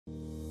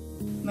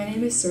My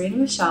name is Serena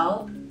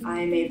Mashal.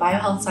 I'm a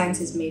BioHealth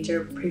Sciences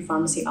major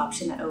pre-pharmacy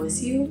option at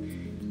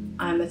OSU.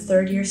 I'm a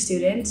third-year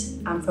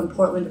student. I'm from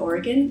Portland,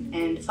 Oregon,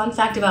 and fun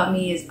fact about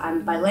me is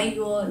I'm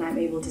bilingual and I'm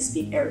able to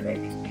speak Arabic.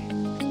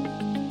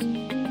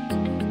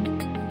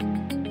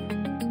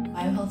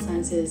 BioHealth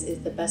Sciences is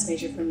the best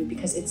major for me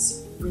because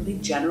it's really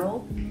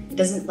general. It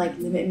doesn't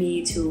limit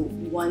me to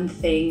one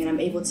thing, and I'm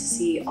able to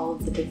see all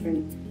of the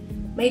different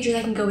majors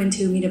I can go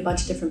into, meet a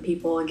bunch of different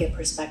people and get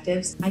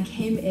perspectives. I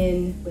came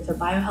in with a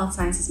BioHealth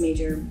Sciences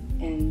major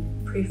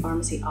and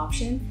pre-pharmacy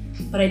option,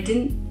 but I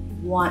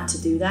didn't want to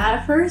do that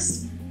at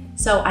first.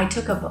 So I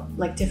took up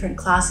different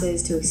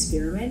classes to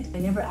experiment. I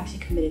never actually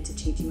committed to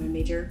changing my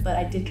major, but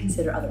I did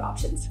consider other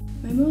options.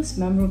 My most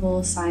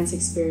memorable science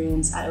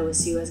experience at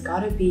OSU has got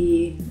to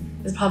be,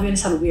 it's probably gonna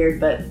sound weird,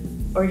 but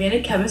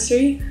organic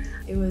chemistry.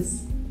 It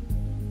was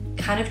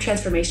kind of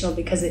transformational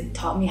because it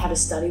taught me how to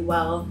study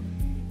well,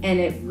 and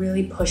it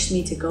really pushed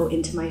me to go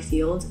into my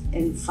field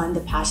and find the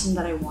passion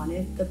that I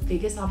wanted. The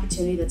biggest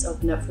opportunity that's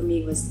opened up for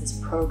me was this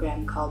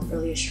program called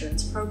Early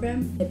Assurance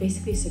Program. It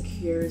basically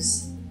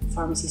secures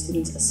pharmacy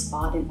students a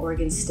spot in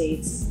Oregon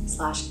State's /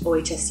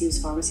 OHSU's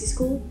pharmacy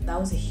school. That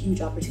was a huge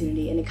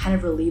opportunity, and it kind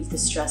of relieved the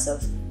stress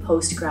of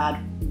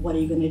post-grad. What are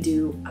you gonna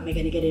do? Am I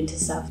gonna get into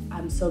stuff?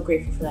 I'm so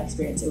grateful for that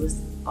experience. It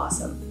was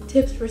awesome.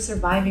 Tips for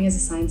surviving as a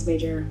science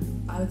major.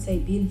 I would say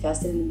be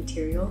invested in the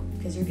material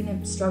because you're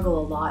gonna struggle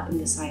a lot in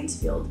the science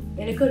field.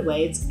 In a good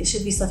way, it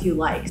should be stuff you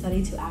like.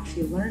 Study to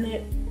actually learn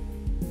it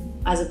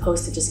as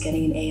opposed to just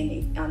getting an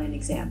A on an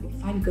exam.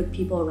 Find good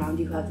people around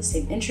you who have the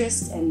same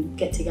interests and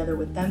get together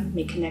with them,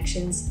 make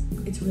connections.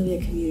 It's really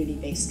a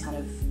community-based kind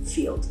of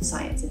field,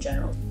 science in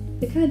general.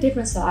 The kind of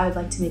difference that I would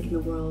like to make in the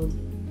world,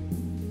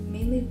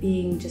 mainly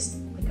being just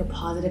a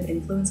positive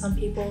influence on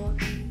people,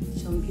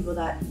 showing people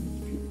that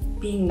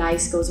being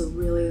nice goes a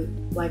really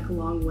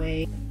long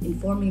way.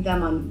 Informing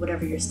them on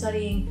whatever you're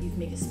studying, you can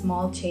make a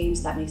small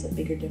change that makes a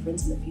bigger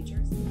difference in the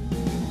future.